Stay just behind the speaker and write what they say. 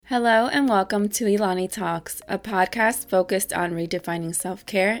Hello and welcome to Ilani Talks, a podcast focused on redefining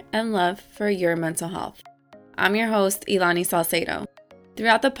self-care and love for your mental health. I'm your host, Ilani Salcedo.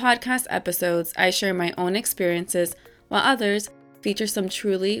 Throughout the podcast episodes, I share my own experiences, while others feature some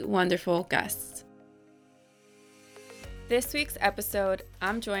truly wonderful guests. This week's episode,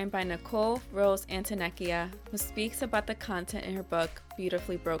 I'm joined by Nicole Rose Antonecchia, who speaks about the content in her book,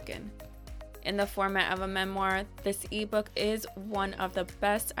 Beautifully Broken. In the format of a memoir, this ebook is one of the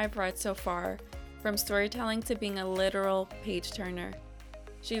best I've read so far, from storytelling to being a literal page-turner.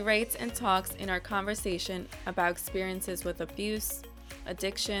 She rates and talks in our conversation about experiences with abuse,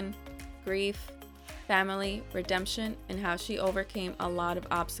 addiction, grief, family, redemption, and how she overcame a lot of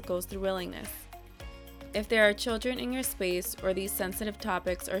obstacles through willingness. If there are children in your space or these sensitive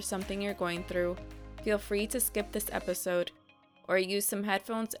topics are something you're going through, feel free to skip this episode or use some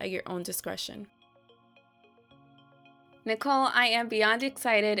headphones at your own discretion. Nicole, I am beyond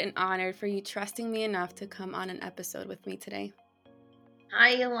excited and honored for you trusting me enough to come on an episode with me today.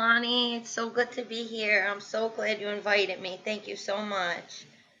 Hi, Ilani. It's so good to be here. I'm so glad you invited me. Thank you so much.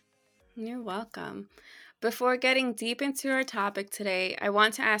 You're welcome. Before getting deep into our topic today, I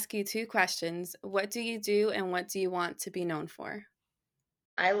want to ask you two questions. What do you do and what do you want to be known for?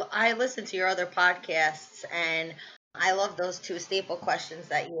 I listen to your other podcasts, and I love those two staple questions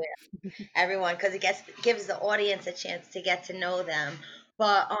that you ask everyone because it gives the audience a chance to get to know them.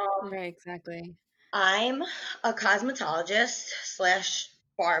 But Right, exactly. I'm a cosmetologist slash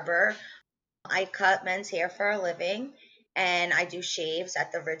barber. I cut men's hair for a living, and I do shaves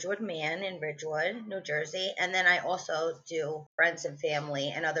at the Ridgewood Man in Ridgewood, New Jersey. And then I also do friends and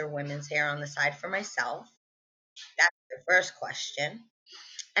family and other women's hair on the side for myself. That's the first question.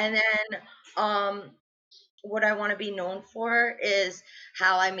 And then what I want to be known for is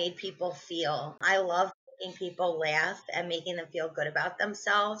how I made people feel. I love making people laugh and making them feel good about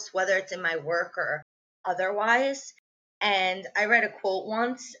themselves, whether it's in my work or otherwise. And I read a quote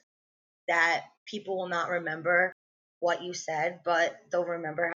once that people will not remember what you said, but they'll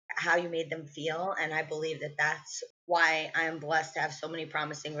remember how you made them feel. And I believe that that's why I'm blessed to have so many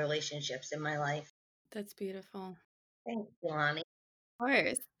promising relationships in my life. That's beautiful. Thanks, Lonnie. Of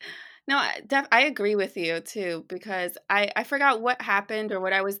course. No, I agree with you too, because I forgot what happened or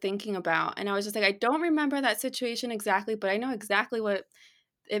what I was thinking about. And I was just like, I don't remember that situation exactly, but I know exactly what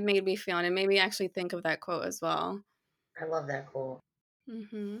it made me feel. And it made me actually think of that quote as well. I love that quote.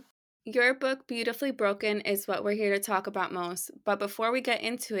 hmm Your book, Beautifully Broken, is what we're here to talk about most. But before we get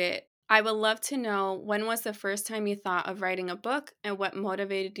into it, I would love to know, when was the first time you thought of writing a book and what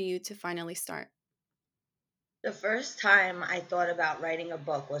motivated you to finally start? The first time I thought about writing a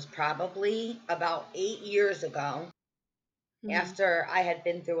book was probably about 8 years ago, Mm-hmm. after I had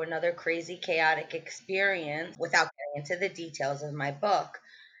been through another crazy, chaotic experience without getting into the details of my book.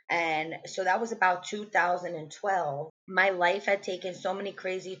 And so that was about 2012. My life had taken so many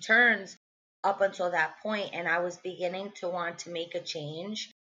crazy turns up until that point, and I was beginning to want to make a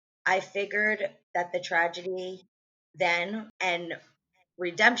change. I figured that the tragedy then and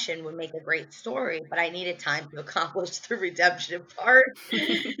redemption would make a great story, but I needed time to accomplish the redemption part.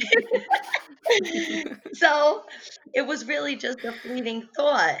 So it was really just a fleeting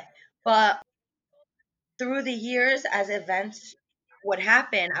thought. But through the years, as events would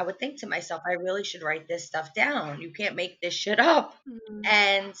happen, I would think to myself, I really should write this stuff down. You can't make this shit up. Mhm.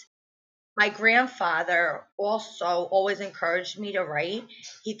 And my grandfather also always encouraged me to write.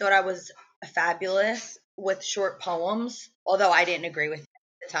 He thought I was fabulous with short poems, although I didn't agree with it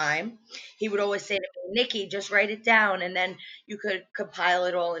at the time. He would always say to me, Nikki, just write it down and then you could compile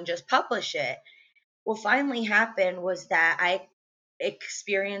it all and just publish it. What finally happened was that I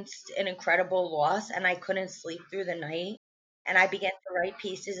experienced an incredible loss and I couldn't sleep through the night. And I began to write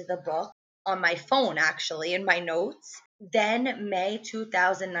pieces of the book on my phone, actually, in my notes. Then, May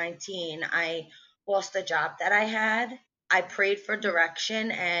 2019, I lost the job that I had. I prayed for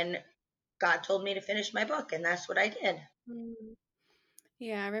direction and God told me to finish my book, and that's what I did. Mm.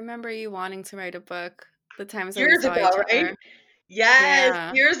 Yeah, I remember you wanting to write a book the times that we Years saw ago, each right? other. Yes,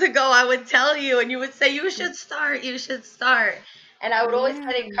 Yeah. years ago I would tell you and you would say you should start, you should start. And I would always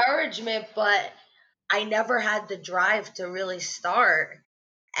Yeah. get encouragement, but I never had the drive to really start.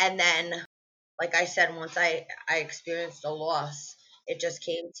 And then, like I said, once I experienced a loss, it just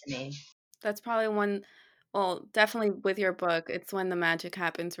came to me. That's probably one, well, definitely with your book, it's when the magic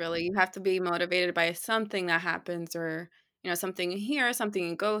happens, really. You have to be motivated by something that happens or, something you hear, something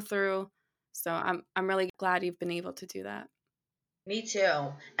you go through. So I'm really glad you've been able to do that. Me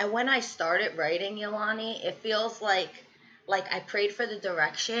too. And when I started writing, Yolani, it feels like I prayed for the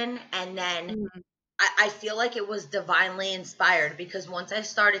direction and then Mhm. I feel like it was divinely inspired because once I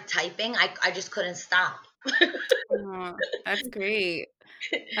started typing, I just couldn't stop. Oh, that's great.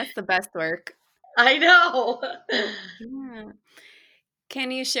 That's the best work. I know. Yeah.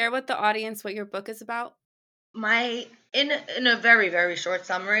 Can you share with the audience what your book is about? My in a very very short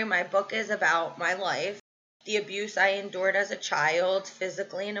summary, my book is about my life, the abuse I endured as a child,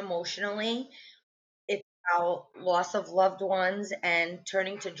 physically and emotionally. It's about loss of loved ones and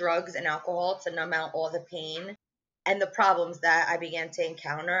turning to drugs and alcohol to numb out all the pain and the problems that I began to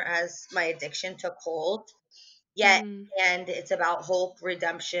encounter as my addiction took hold. Yet, Mm, and it's about hope,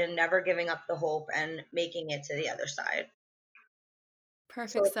 redemption, never giving up the hope, and making it to the other side.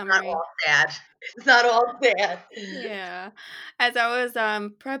 So perfect it's not summary. all sad. It's not all sad. Yeah. As I was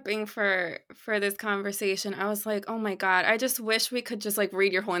prepping for this conversation, I was like, "Oh my God, I just wish we could just like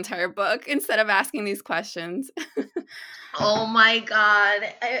read your whole entire book instead of asking these questions." Oh my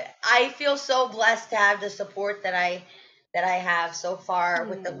God. I feel so blessed to have the support that I have so far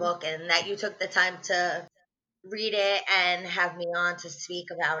with the Mm. book and that you took the time to read it and have me on to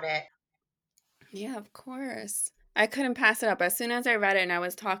speak about it. Yeah, of course. I couldn't pass it up. As soon as I read it and I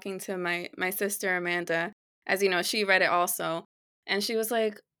was talking to my sister Amanda, as you know, she read it also, and she was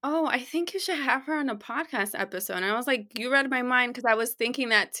like, "Oh, I think you should have her on a podcast episode." And I was like, "You read my mind because I was thinking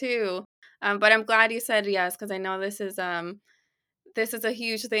that too." But I'm glad you said yes because I know this is a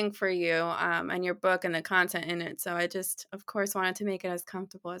huge thing for you and your book and the content in it. So I just, of course, wanted to make it as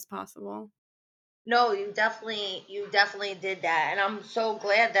comfortable as possible. No, you definitely did that. And I'm so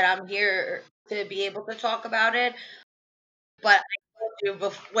glad that I'm here to be able to talk about it. But I told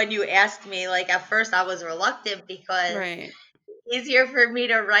you when you asked me, like at first I was reluctant because Right. it's easier for me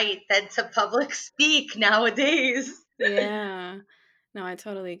to write than to public speak nowadays. Yeah. No, I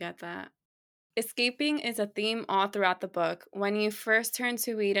totally get that. Escaping is a theme all throughout the book. When you first turned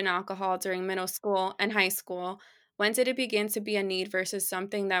to weed and alcohol during middle school and high school, when did it begin to be a need versus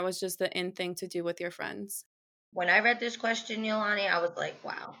something that was just the in thing to do with your friends? When I read this question, Yolani, I was like,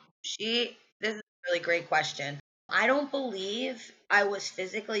 wow, this is a really great question. I don't believe I was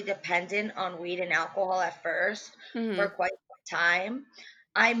physically dependent on weed and alcohol at first for Hmm. quite some time.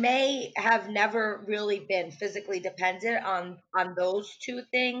 I may have never really been physically dependent on those two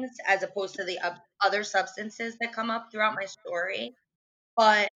things as opposed to the other substances that come up throughout my story,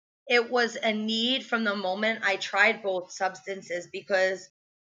 but it was a need from the moment I tried both substances because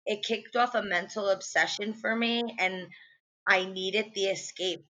it kicked off a mental obsession for me and I needed the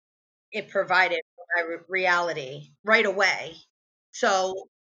escape it provided for my reality right away. So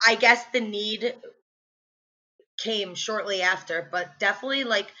I guess the need came shortly after, but definitely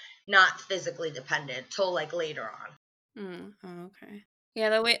like not physically dependent till like later on. Mm, oh, okay. Yeah,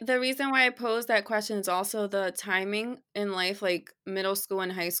 the reason why I posed that question is also the timing in life, like middle school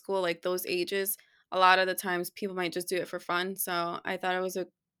and high school, like those ages. A lot of the times, people might just do it for fun. So I thought it was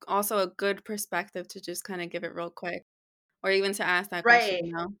also a good perspective to just kind of give it real quick, or even to ask that question. Right.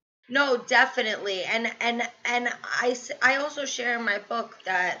 You know? No, definitely. And I also share in my book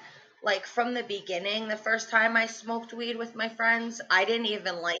that like from the beginning, the first time I smoked weed with my friends, I didn't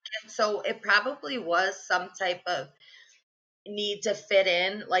even like it. So it probably was some type of need to fit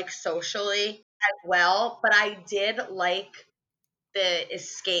in like socially as well, but I did like the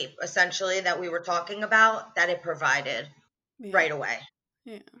escape essentially that we were talking about that it provided Yeah. right away.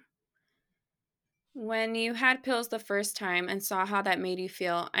 Yeah. When you had pills the first time and saw how that made you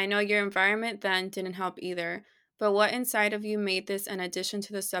feel, I know your environment then didn't help either, but what inside of you made this an addition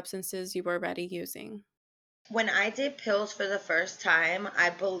to the substances you were already using? When I did pills for the first time, I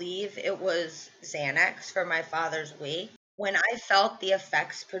believe it was Xanax for my father's weight. When I felt the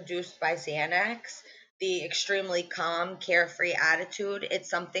effects produced by Xanax, the extremely calm, carefree attitude, it's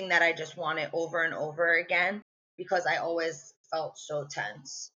something that I just wanted over and over again because I always felt so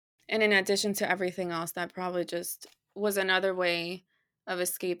tense. And in addition to everything else, that probably just was another way of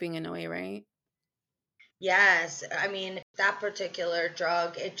escaping in a way, right? Yes, I mean, that particular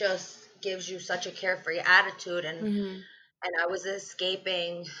drug, it just gives you such a carefree attitude Hmm. and I was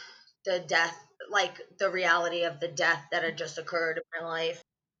escaping the death, like the reality of the death that had just occurred in my life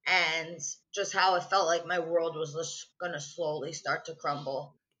and just how it felt like my world was just going to slowly start to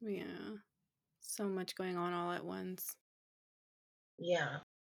crumble. Yeah. So much going on all at once. Yeah.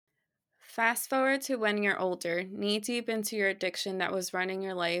 Fast forward to when you're older, knee deep into your addiction that was running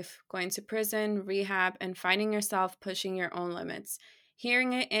your life, going to prison, rehab, and finding yourself pushing your own limits.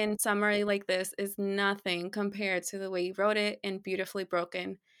 Hearing it in summary like this is nothing compared to the way you wrote it in Beautifully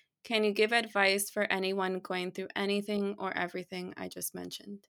Broken. Can you give advice for anyone going through anything or everything I just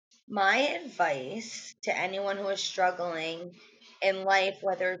mentioned? My advice to anyone who is struggling in life,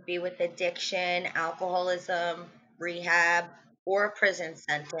 whether it be with addiction, alcoholism, rehab, or a prison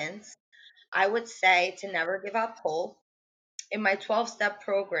sentence, I would say to never give up hope. In my 12-step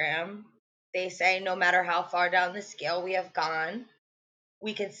program, they say no matter how far down the scale we have gone,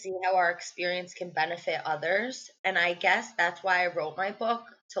 we can see how our experience can benefit others. And I guess that's why I wrote my book,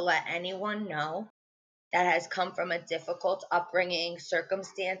 to let anyone know that has come from a difficult upbringing,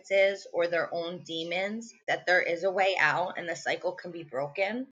 circumstances, or their own demons, that there is a way out and the cycle can be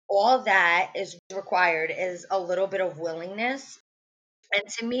broken. All that is required is a little bit of willingness. And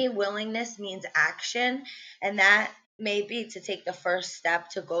to me, willingness means action. And that may be to take the first step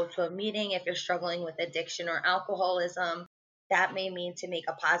to go to a meeting if you're struggling with addiction or alcoholism. That may mean to make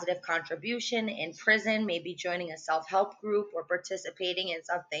a positive contribution in prison, maybe joining a self help group or participating in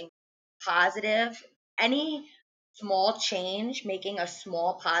something positive. Any small change, making a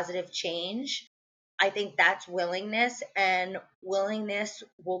small positive change, I think that's willingness, and willingness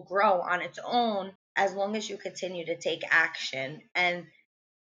will grow on its own as long as you continue to take action. And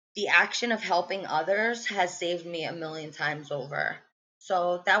the action of helping others has saved me a million times over.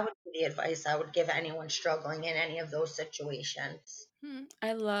 So that would be the advice I would give anyone struggling in any of those situations.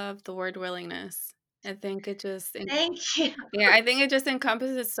 I love the word willingness. I think Thank you. yeah, I think it just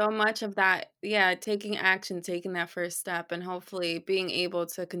encompasses so much of that. Yeah, taking action, taking that first step, and hopefully being able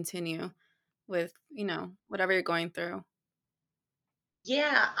to continue with, whatever you're going through.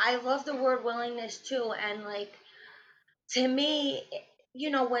 Yeah, I love the word willingness too. And like, to me,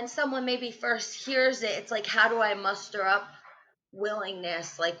 when someone maybe first hears it, it's like, how do I muster up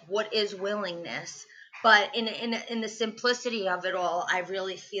willingness? Like, what is willingness? But in the simplicity of it all, I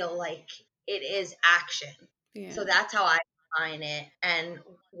really feel like it is action. Yeah, So that's how I define it, and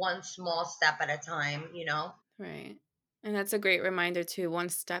one small step at a time. right. And that's a great reminder too, one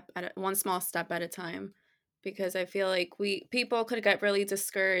small step at a time, because I feel like we people could get really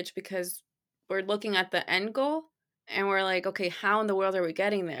discouraged because we're looking at the end goal and we're like, okay, how in the world are we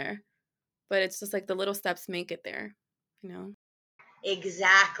getting there? But it's just like the little steps make it there, you know?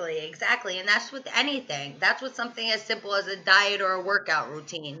 Exactly, exactly. And that's with anything. That's with something as simple as a diet or a workout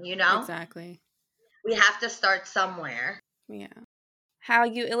routine. Exactly. We have to start somewhere. Yeah. How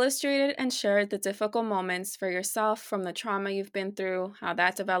you illustrated and shared the difficult moments for yourself from the trauma you've been through, how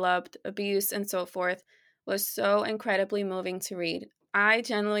that developed, abuse, and so forth was so incredibly moving to read. I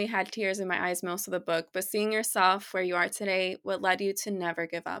genuinely had tears in my eyes most of the book, but seeing yourself where you are today, what led you to never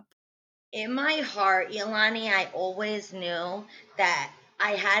give up. In my heart, Ilani, I always knew that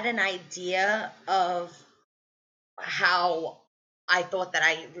I had an idea of how I thought that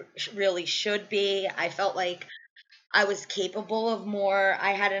I really should be. I felt like I was capable of more.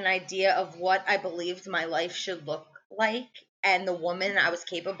 I had an idea of what I believed my life should look like and the woman I was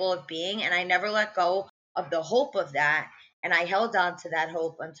capable of being. And I never let go of the hope of that. And I held on to that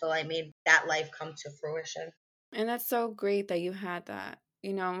hope until I made that life come to fruition. And that's so great that you had that,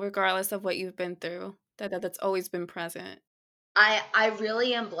 regardless of what you've been through, that's always been present. I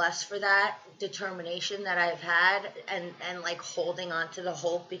really am blessed for that determination that I've had, and like holding on to the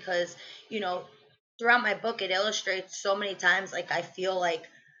hope, because you know throughout my book it illustrates so many times, like I feel like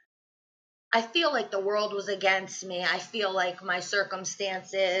the world was against me. I feel like my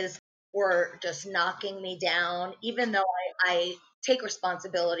circumstances were just knocking me down, even though I take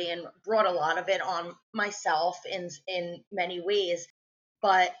responsibility and brought a lot of it on myself in many ways.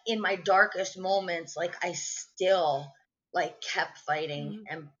 But in my darkest moments, like I still like kept fighting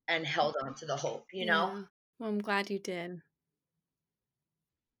Mhm. and held on to the hope. Yeah. Well, I'm glad you did.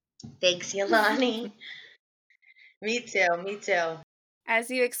 Thanks, Yolani. Me too. Me too. As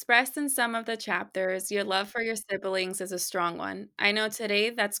you expressed in some of the chapters, your love for your siblings is a strong one. I know today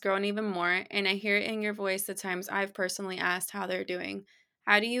that's grown even more, and I hear it in your voice the times I've personally asked how they're doing.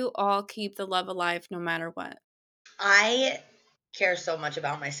 How do you all keep the love alive no matter what? I care so much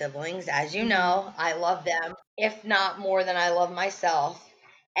about my siblings. As you Hmm. know, I love them, if not more than I love myself.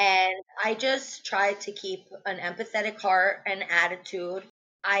 And I just try to keep an empathetic heart and attitude.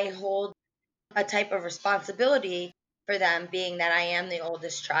 I hold a type of responsibility for them, being that I am the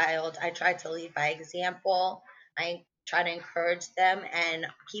oldest child. I try to lead by example. I try to encourage them and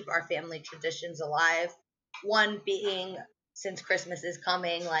keep our family traditions alive. One being, since Christmas is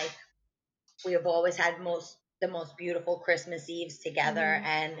coming, like we have always had the most beautiful Christmas Eves together, Hmm.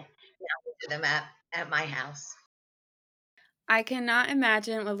 and we do them at my house. I cannot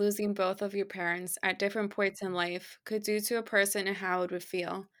imagine what losing both of your parents at different points in life could do to a person and how it would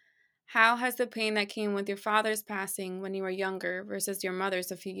feel. How has the pain that came with your father's passing when you were younger versus your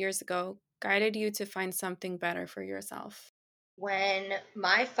mother's a few years ago guided you to find something better for yourself? When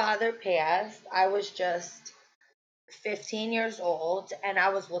my father passed, I was just 15 years old, and I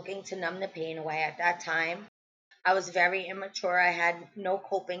was looking to numb the pain away at that time. I was very immature. I had no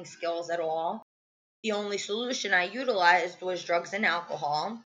coping skills at all. The only solution I utilized was drugs and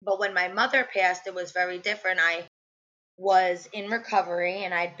alcohol. But when my mother passed, it was very different. I was in recovery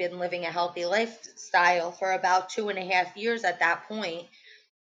and I'd been living a healthy lifestyle for about 2.5 years at that point.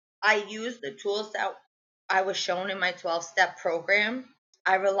 I used the tools that I was shown in my 12-step program.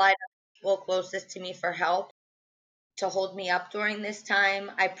 I relied on people closest to me for help to hold me up during this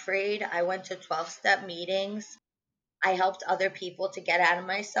time. I prayed. I went to 12-step meetings. I helped other people to get out of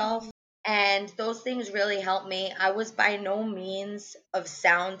myself. And those things really helped me. I was by no means of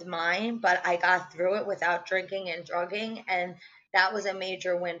sound mind, but I got through it without drinking and drugging. And that was a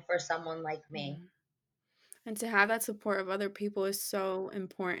major win for someone like me. Mhm. And to have that support of other people is so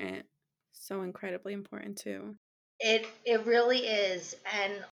important, so incredibly important too. It really is.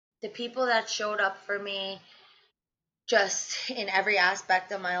 And the people that showed up for me just in every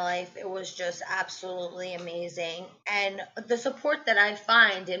aspect of my life, it was just absolutely amazing. And the support that I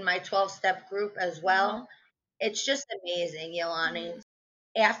find in my 12-step group as well, it's just amazing, Yolani.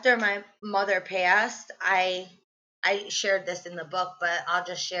 After my mother passed, I shared this in the book, but I'll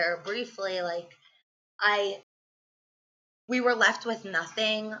just share briefly. Like I we were left with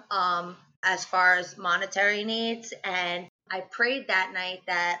nothing as far as monetary needs, and I prayed that night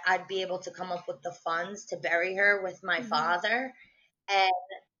that I'd be able to come up with the funds to bury her with my father. And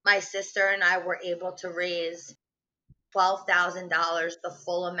my sister and I were able to raise $12,000, the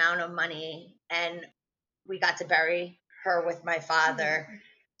full amount of money, and we got to bury her with my father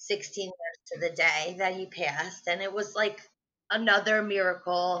 16 years to the day that he passed. And it was like another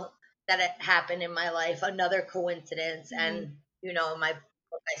miracle that it happened in my life, another coincidence. And, in my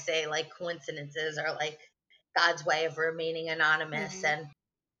book, I say like coincidences are like God's way of remaining anonymous. Right. And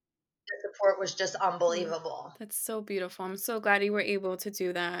the support was just Oh, unbelievable. that's so beautiful. I'm so glad you were able to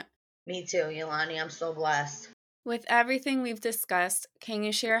do that. Me too, Yolani. I'm so blessed. With everything we've discussed, can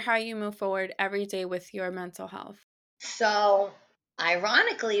you share how you move forward every day with your mental health? So,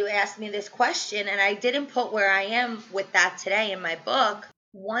 ironically, you asked me this question, and I didn't put where I am with that today in my book.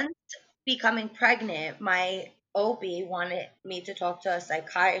 Once becoming pregnant, my OB wanted me to talk to a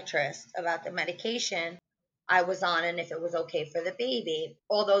psychiatrist about the medication I was on and if it was okay for the baby,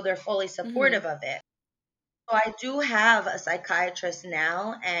 although they're fully Mm-hmm. supportive of it. So, I do have a psychiatrist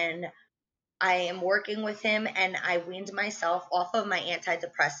now, and I am working with him, and I weaned myself off of my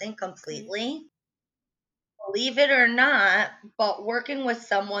antidepressant Great. completely. Believe it or not, but working with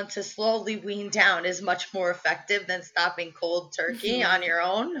someone to slowly wean down is much more effective than stopping cold turkey on Right. your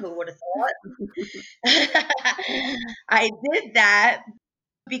own. Who would have thought? I did that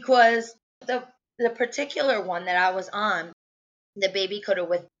because the particular one that I was on, the baby could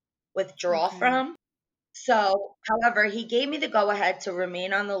have withdraw Okay. from. So, however, he gave me the go ahead to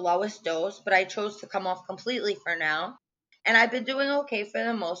remain on the lowest dose, but I chose to come off completely for now. And I've been doing okay for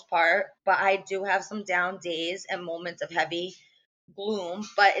the most part, but I do have some down days and moments of heavy gloom,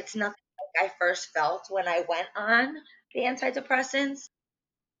 but it's nothing like I first felt when I went on the antidepressants.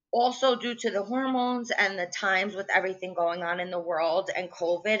 Also, due to the hormones and the times with everything going on in the world and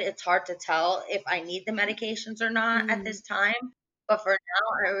COVID, it's hard to tell if I need the medications or not at Mm-hmm. this time. But for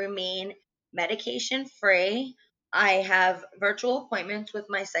now, I remain medication free. I have virtual appointments with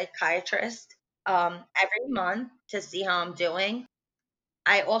my psychiatrist every month to see how I'm doing.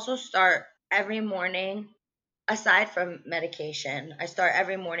 I also start every morning, aside from medication, I start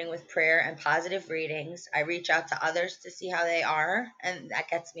every morning with prayer and positive readings. I reach out to others to see how they are, and that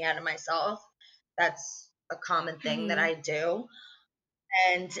gets me out of myself. That's a common thing that Mm-hmm. I do.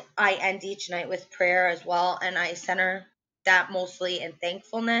 And I end each night with prayer as well, and I center that mostly in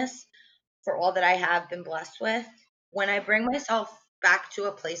thankfulness for all that I have been blessed with. When I bring myself back to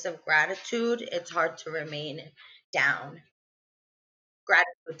a place of gratitude, it's hard to remain down.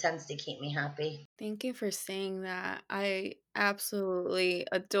 Gratitude tends to keep me happy. Thank you for saying that. I absolutely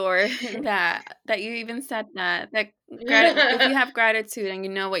adore that you even said that. If you have gratitude and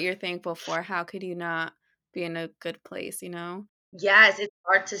you know what you're thankful for, how could you not be in a good place, you know? Yes, it's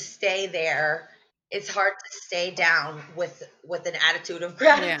hard to stay there. It's hard to stay down with an attitude of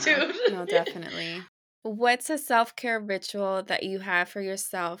Yeah. gratitude. No, definitely. What's a self-care ritual that you have for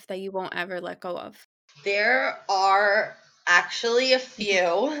yourself that you won't ever let go of? There are actually a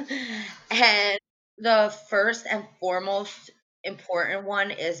few, and the first and foremost important one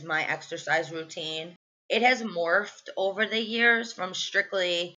is my exercise routine. It has morphed over the years from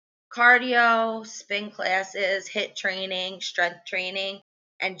strictly cardio, spin classes, hit training, strength training,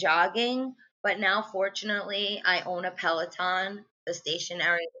 and jogging. But now, fortunately, I own a Peloton, the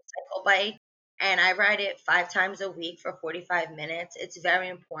stationary cycle bike, and I ride it 5 times a week for 45 minutes. It's very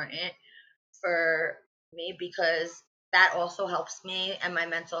important for me because that also helps me and my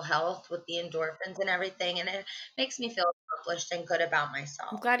mental health with the endorphins and everything, and it makes me feel accomplished and good about I'm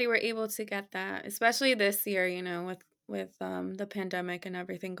myself. glad you were able to get that, especially this year, with the pandemic and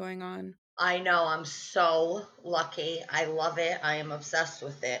everything going on. I know, I'm so lucky. I love it. I am obsessed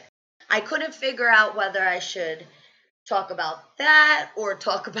with it. I couldn't figure out whether I should talk about that or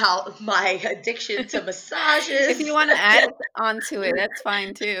talk about my addiction to If you massages. want to add on to it, that's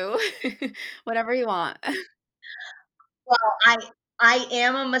fine too. Whatever you want. Well, I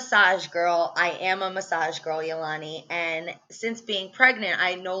am a massage girl. I am a massage girl, Yolani. And since being pregnant,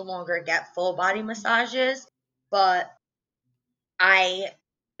 I no longer get full body massages, but I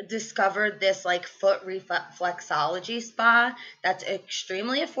discovered this like foot reflexology spa that's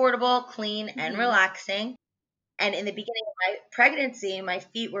extremely affordable, clean, and Mhm. relaxing. And in the beginning of my pregnancy, my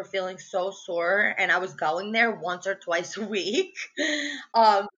feet were feeling so sore, and I was going there once or twice a week.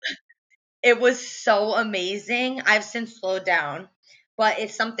 Um, it was so amazing. I've since slowed down, but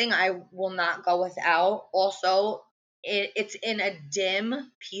it's something I will not go without. Also, it's in a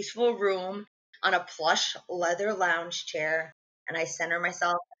dim, peaceful room on a plush leather lounge chair, and I center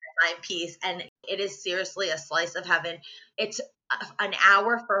myself and find peace. And it is seriously a slice of heaven. It's an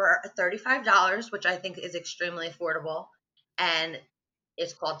hour for $35, which I think is extremely affordable. And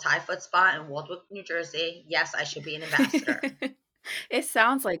it's called Thai Foot Spa in Waldwick, New Jersey. Yes, I should be an ambassador. It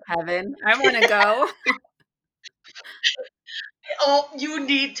sounds like heaven. I want to go. Oh, you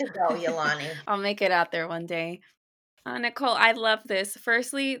need to go, Yolani. I'll make it out there one day. Nicole, I love this.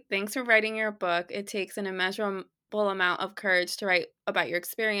 Firstly, thanks for writing your book. It takes an immeasurable amount of courage to write about your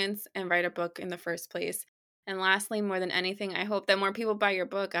experience and write a book in the first place. And lastly, more than anything, I hope that more people buy your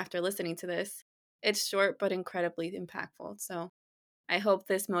book after listening to this. It's short but incredibly impactful. So I hope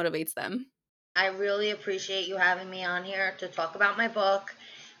this motivates them. I really appreciate you having me on here to talk about my book,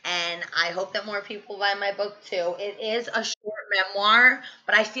 and I hope that more people buy my book too. It is a short memoir,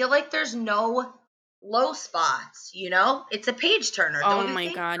 but I feel like there's no low spots, you know? It's a page turner, Oh don't you my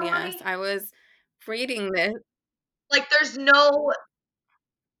think, God, yes. Yolani? I was reading this. Like there's no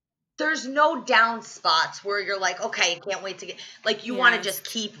down spots where you're like, okay, can't wait to get like you want to Yes. just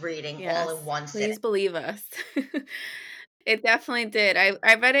keep reading all Yes. in one sitting. Please believe us. It definitely did.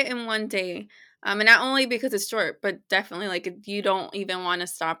 I read it in one day. And not only because it's short, but definitely you don't even want to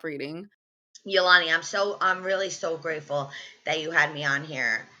stop reading. Yolani, I'm really so grateful that you had me on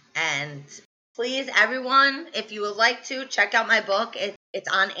here. And please, everyone, if you would like to check out my book, it's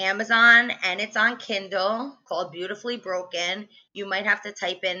on Amazon and it's on Kindle called Beautifully Broken. You might have to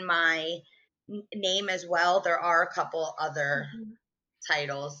type in my name as well. There are a couple other Mhm.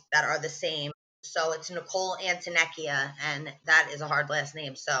 titles that are the same. So it's Nicole Antonecchia, and that is a hard last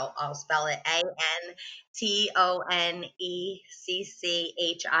name. So I'll spell it Antonecchia.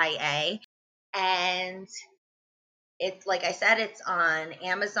 And it's like I said, it's on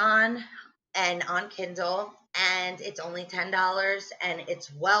Amazon and on Kindle, and it's only $10, and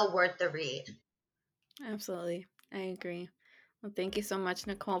it's well worth the read. Absolutely. I agree. Well, thank you so much,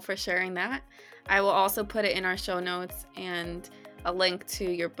 Nicole, for sharing that. I will also put it in our show notes and a link to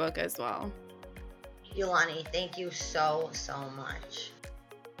your book as well. Yolani, thank you so, so much.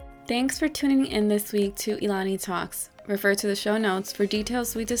 Thanks for tuning in this week to Ilani Talks. Refer to the show notes for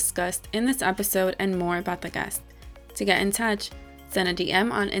details we discussed in this episode and more about the guest. To get in touch, send a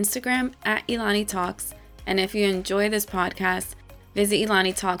DM on Instagram at Ilani Talks. And if you enjoy this podcast, visit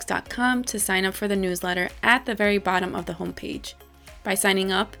ilanitalks.com to sign up for the newsletter at the very bottom of the homepage. By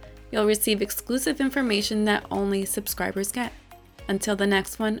signing up, you'll receive exclusive information that only subscribers get. Until the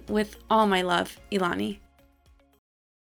next one, with all my love, Ilani.